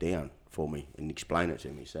write stuff down for me and explain it to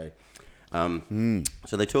me. So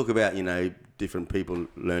so they talk about different people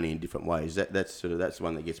learning in different ways. That's the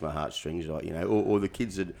one that gets my heartstrings, like or the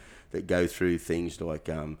kids that go through things like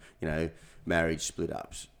marriage split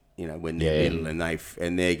ups, when they're little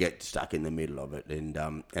and they get stuck in the middle of it,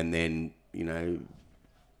 and then the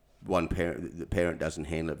parent doesn't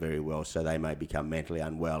handle it very well, so they may become mentally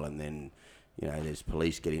unwell, and then there's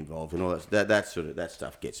police get involved and all that. That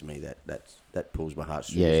stuff gets me. That pulls my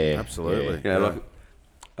heartstrings. Yeah, absolutely. Like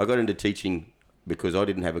I got into teaching because I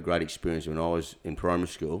didn't have a great experience when I was in primary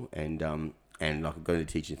school, and like I got into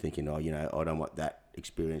teaching thinking, I don't want that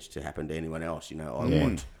experience to happen to anyone else.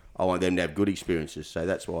 I want them to have good experiences. So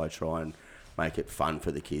that's why I try and make it fun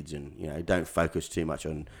for the kids, and don't focus too much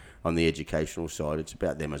on the educational side. It's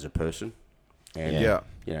about them as a person, and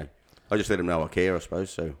I just let them know I care, I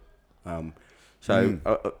suppose. So, I try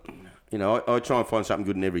and find something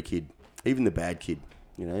good in every kid, even the bad kid.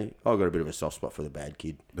 I've got a bit of a soft spot for the bad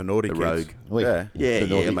kid, the naughty the kids. rogue.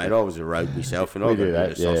 Yeah, mate. I was a rogue myself, and I've got a bit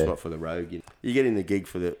of a soft yeah. spot for the rogue. You get in the gig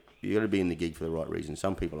you got to be in the gig for the right reason.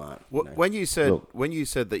 Some people aren't. When you said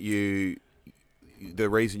that the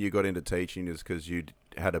reason you got into teaching is because you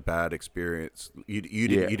had a bad experience. You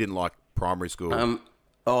didn't like primary school.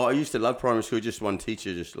 I used to love primary school. Just one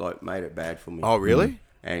teacher just like made it bad for me. Oh, really?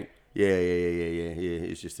 And yeah.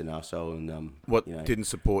 He's just an arsehole, and what didn't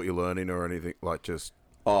support your learning or anything, like just.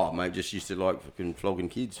 Oh, mate, just used to like fucking flogging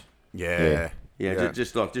kids. Yeah.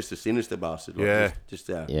 Just a sinister bastard. Like,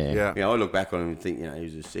 I look back on him and think, he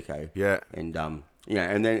was a sicko. Yeah. And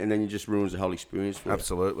and then he just ruins the whole experience for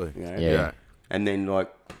Absolutely. you. Yeah. And then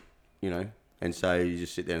and so you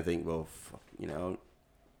just sit there and think, well, fuck, I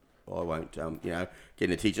won't, get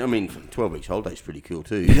into teaching. I mean, 12 weeks holiday is pretty cool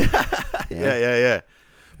too. Yeah.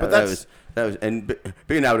 But that was, and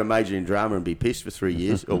being able to major in drama and be pissed for 3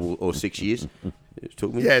 years or 6 years, it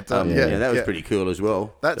took me. That was pretty cool as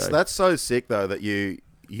well. That's so sick though that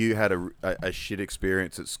you had a shit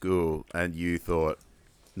experience at school and you thought,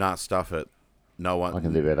 nah, stuff it. I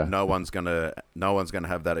can do better. No one's gonna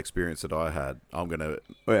have that experience that I had. I'm gonna.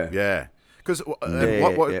 Because what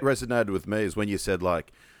resonated with me is when you said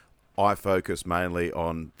like, I focus mainly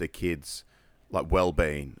on the kids, like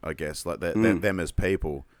well-being, I guess, like them as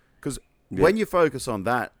people. Because when you focus on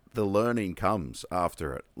that, the learning comes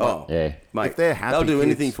after it. Like, mate, if they're happy, they'll do kids,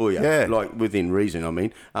 anything for you. Like within reason. I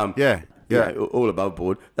mean, all above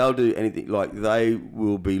board. They'll do anything. Like they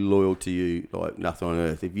will be loyal to you like nothing on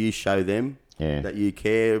earth. If you show them that you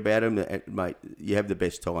care about them, mate, you have the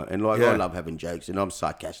best time. And like I love having jokes, and I'm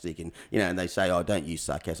sarcastic, and and they say, "Oh, don't use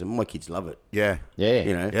sarcasm." My kids love it. If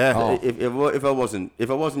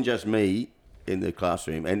I wasn't just me in the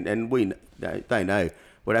classroom, and they know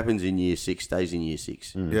what happens in year 6 stays in year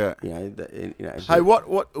 6. Hey,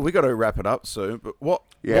 what we got to wrap it up soon. But what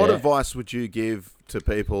advice would you give to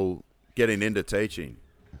people getting into teaching?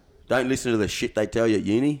 Don't listen to the shit they tell you at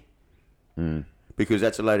uni, because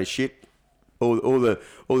that's a load of shit. All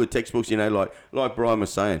the textbooks, like Brian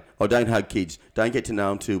was saying. Oh, don't hug kids. Don't get to know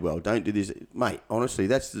them too well. Don't do this, mate. Honestly,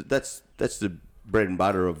 that's the bread and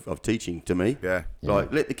butter of teaching to me.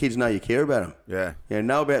 Like let the kids know you care about them.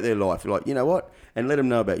 Know about their life. Like what, and let them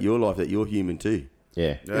know about your life, that you're human too.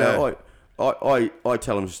 I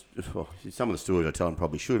tell them some of the stories I tell them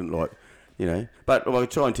probably shouldn't, but I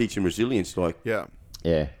try and teach them resilience.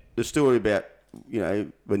 The story about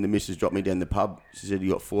when the missus dropped me down the pub, she said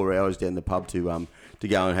you got 4 hours down the pub to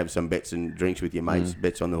go and have some bets and drinks with your mates,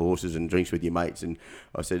 bets on the horses and drinks with your mates. And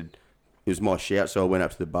I said it was my shout, so I went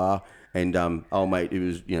up to the bar. And old mate, he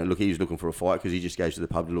was looking for a fight because he just goes to the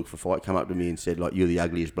pub to look for a fight. Come up to me and said, like, you're the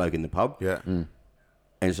ugliest bloke in the pub.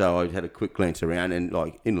 And so I had a quick glance around, and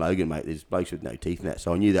like in Logan, mate, there's blokes with no teeth in that.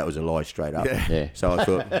 So I knew that was a lie straight up. So I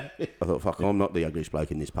thought, fuck, I'm not the ugliest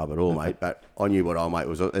bloke in this pub at all, mate. But I knew what old mate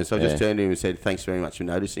was, and so I just turned to him and said, thanks very much for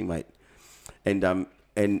noticing, mate. And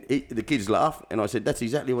the kids laughed, and I said, that's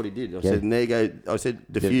exactly what he did. I said, and there you go. I said,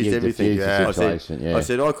 diffused everything. I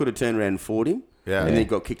said, I could have turned around and fought him. And then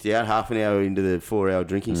got kicked out half an hour into the 4-hour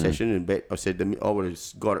drinking session, and I said I would have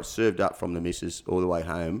got it served up from the missus all the way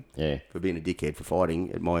home for being a dickhead for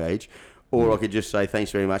fighting at my age, Or I could just say, thanks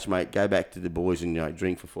very much, mate. Go back to the boys and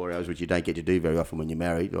drink for 4 hours, which you don't get to do very often when you're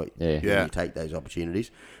married. Like, you take those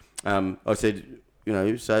opportunities. I said,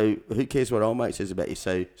 so who cares what old mate says about you?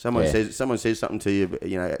 So someone says something to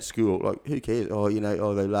you, at school, like, who cares? Oh,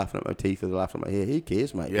 they're laughing at my teeth or they're laughing at my hair. Who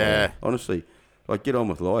cares, mate? Yeah. Honestly, like, get on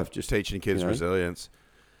with life. Just teaching kids resilience.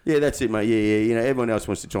 Yeah, that's it, mate. Yeah. Everyone else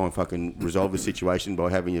wants to try and fucking resolve the situation by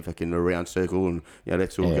having a fucking round circle and,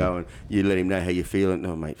 let's all go and you let him know how you're feeling.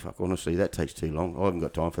 No, mate, fuck, honestly, that takes too long. I haven't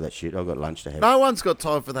got time for that shit. I've got lunch to have. No one's got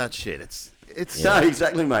time for that shit. It's No,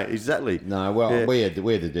 exactly, mate. Exactly. No, we had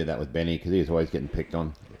to do that with Benny because he was always getting picked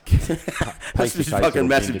on. That's this fucking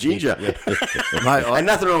massive ginger. Mate, and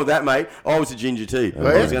nothing wrong with that, mate. I was a ginger too.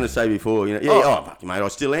 I was going to say before, fuck, mate, I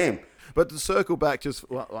still am. But to circle back, just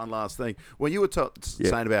one last thing. When you were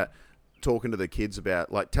saying about talking to the kids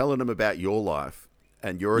about, like, telling them about your life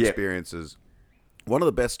and your experiences, one of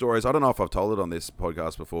the best stories, I don't know if I've told it on this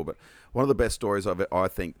podcast before, but one of the best stories I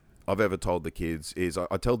think I've ever told the kids is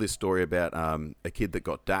I tell this story about a kid that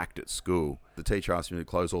got dacked at school. The teacher asked me to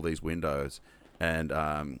close all these windows, and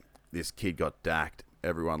this kid got dacked.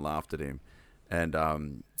 Everyone laughed at him. And I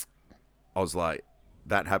was like,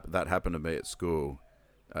 that happened to me at school.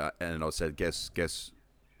 And I said, guess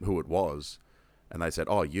who it was? And they said,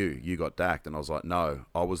 oh, you got dacked. And I was like, no,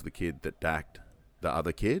 I was the kid that dacked the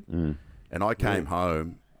other kid. And I came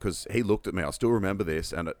home because he looked at me. I still remember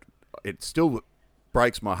this, and it still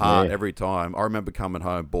breaks my heart every time. I remember coming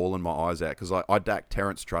home, bawling my eyes out because I dacked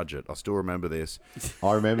Terence Trudgett. I still remember this.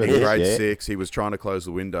 I remember in this, grade 6, he was trying to close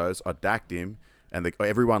the windows. I dacked him, and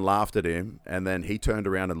everyone laughed at him. And then he turned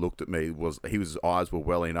around and looked at me. His eyes were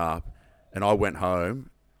welling up, and I went home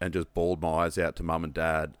and just bawled my eyes out to mum and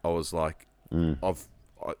dad. I was like, and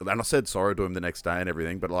I said sorry to him the next day and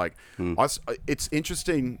everything. But like, it's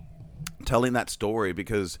interesting telling that story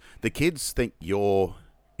because the kids think you're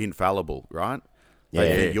infallible, right?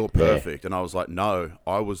 They think you're perfect. And I was like, no,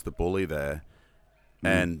 I was the bully there.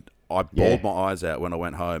 And I bawled my eyes out when I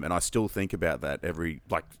went home. And I still think about that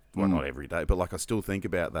not every day, but like I still think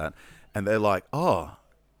about that. And they're like, oh,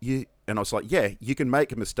 you. And I was like, yeah, you can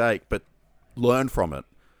make a mistake, but learn from it.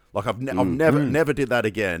 Like I've never did that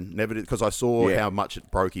again. Never did, because I saw how much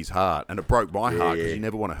it broke his heart, and it broke my heart because you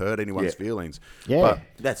never want to hurt anyone's feelings. Yeah, but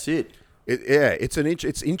that's it.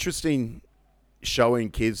 It's interesting showing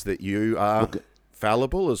kids that you are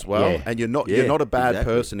fallible as well, and you're not a bad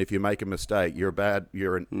person if you make a mistake. You're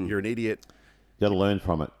an idiot. You got to learn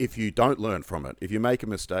from it. If you don't learn from it, if you make a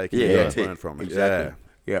mistake, you don't learn from it. Exactly.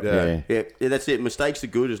 Yeah, that's it. Mistakes are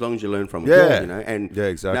good as long as you learn from them. Yeah, and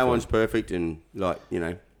exactly. No one's perfect, and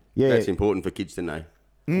that's important for kids to know.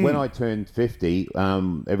 When I turned 50,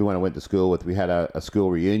 everyone I went to school with, we had a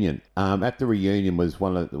school reunion. At the reunion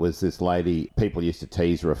was this lady. People used to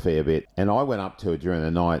tease her a fair bit, and I went up to her during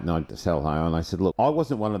the night and I tell her, and I said, "Look, I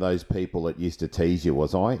wasn't one of those people that used to tease you,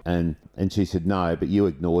 was I?" And she said, "No, but you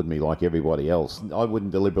ignored me like everybody else. I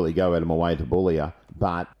wouldn't deliberately go out of my way to bully you,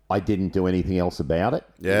 but I didn't do anything else about it."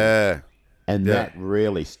 Yeah. And that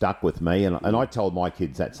really stuck with me. And I told my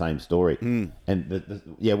kids that same story. And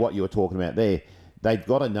what you were talking about there, they've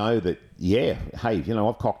got to know that, hey,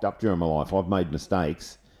 I've cocked up during my life. I've made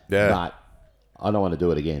mistakes. Yeah. But I don't want to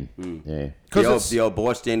do it again. Yeah. The old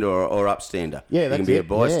bystander or upstander. Yeah, that's you can be it. a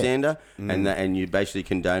bystander and you're basically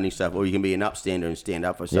condoning stuff, or you can be an upstander and stand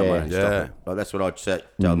up for someone and stop it. Like, that's what I'd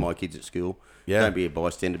tell my kids at school. Yeah. Don't be a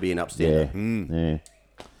bystander, be an upstander. Yeah.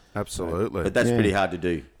 Absolutely. But that's pretty hard to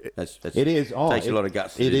do. It is. It takes a lot of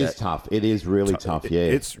guts to do that. It is tough. It is really tough,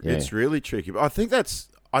 It's really tricky. But I think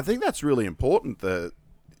that's really important, that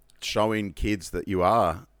showing kids that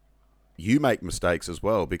you make mistakes as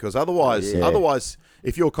well, because otherwise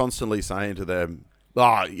if you're constantly saying to them,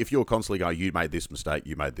 if you're constantly going, you made this mistake,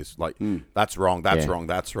 you made this, that's wrong, that's wrong,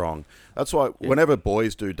 that's wrong. That's why whenever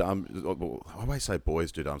boys do dumb, I always say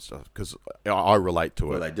boys do dumb stuff because I relate to it.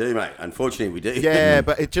 Well, they do, mate. Unfortunately, we do. Yeah,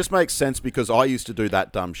 but it just makes sense because I used to do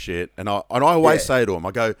that dumb shit, and I always say to them,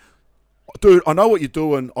 I go, dude, I know what you're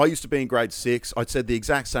doing. I used to be in grade 6. I said the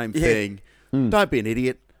exact same thing. Don't be an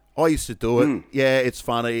idiot. I used to do it. Yeah, it's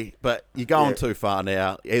funny, but you're going too far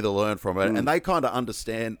now. Either learn from it. And they kind of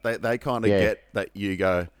understand. They kind of get that you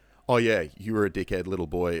go, oh, yeah, you were a dickhead little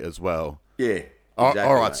boy as well. Yeah. Exactly,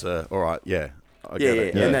 all right, sir. All right, yeah. I get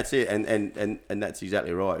it. And that's it. And that's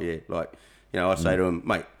exactly right, yeah. Like, I say to them,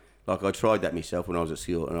 mate, Like I tried that myself when I was at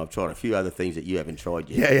school, and I've tried a few other things that you haven't tried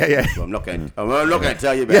yet. Yeah. So I'm not going to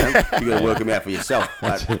tell you about them. You got to work them out for yourself.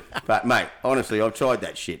 But mate, honestly, I've tried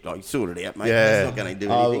that shit. Like sort it out, mate. Yeah. It's not going to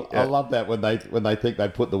do anything. I love that when they think they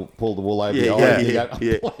pulled the wool over your Yeah, eyes. yeah, And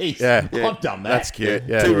you go, please, I've done that. That's cute.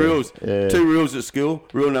 Yeah. Two rules at school.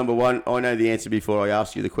 Rule number 1, I know the answer before I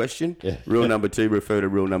ask you the question. Yeah. Rule number 2, refer to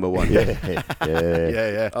rule number 1.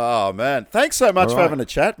 Yeah. Oh man, thanks so much for having a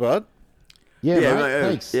chat, bud. Yeah, mate,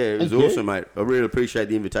 thanks. Yeah, it was Thank you. awesome, mate. I really appreciate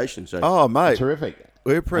the invitation. So. Oh mate, Terrific.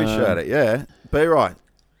 we appreciate it. Yeah, be right.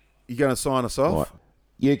 You going to sign us off? Right.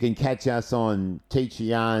 You can catch us on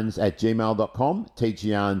teacheryarns@gmail.com,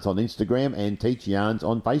 teacheryarns on Instagram, and teacheryarns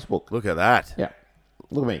on Facebook. Look at that. Yeah.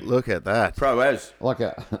 Look at me. Look at that. Pro as. Like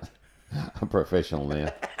I'm professional now.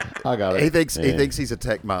 I got it. He thinks he's a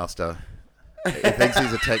tech master. He thinks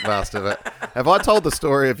he's a tech master. But have I told the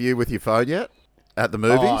story of you with your phone yet? At the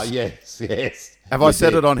movies? Oh, yes. Have I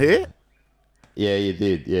said it on here? Yeah, you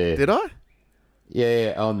did, yeah. Did I?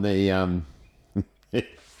 Yeah, on the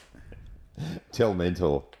Tell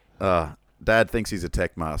Mentor. Dad thinks he's a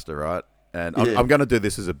tech master, right? And Yeah. I'm going to do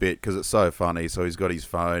this as a bit because it's so funny. So he's got his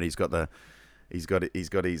phone. He's got his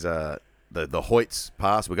the Hoyt's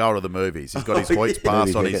pass. We go to the movies. He's got his Hoyt's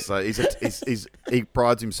pass on his. So he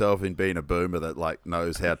prides himself in being a boomer that like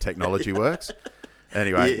knows how technology works.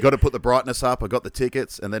 Anyway, got to put the brightness up. I got the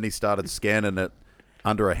tickets, and then he started scanning it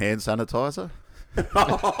under a hand sanitizer.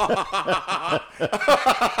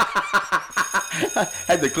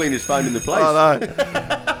 Had the cleanest phone in the place. Oh no!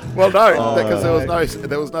 Well, no, because there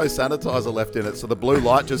was no sanitizer left in it, so the blue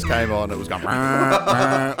light just came on. It was going. Fuck!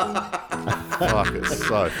 It's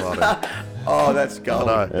so funny. Oh, that's gold.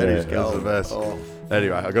 I know. That is It's gold. the best. Oh.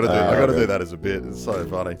 Anyway, I got to do that as a bit. It's so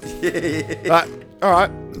funny. All right.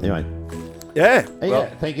 Anyway. Yeah. Well,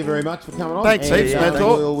 thank you very much for coming on. Thanks, heaps,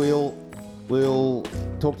 Mentor. We'll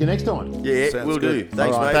talk to you next time. Yeah, Sounds we'll do. good.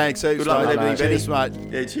 Thanks, All right. mate. Thanks, heaps, Good luck with mate. everything, Cheers, Benny.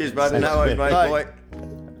 mate. Yeah, cheers, brother. Thanks, No worries, Ben. mate. Bye. Bye.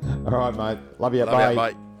 All right, mate. Love you. Love Bye. you,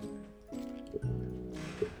 mate.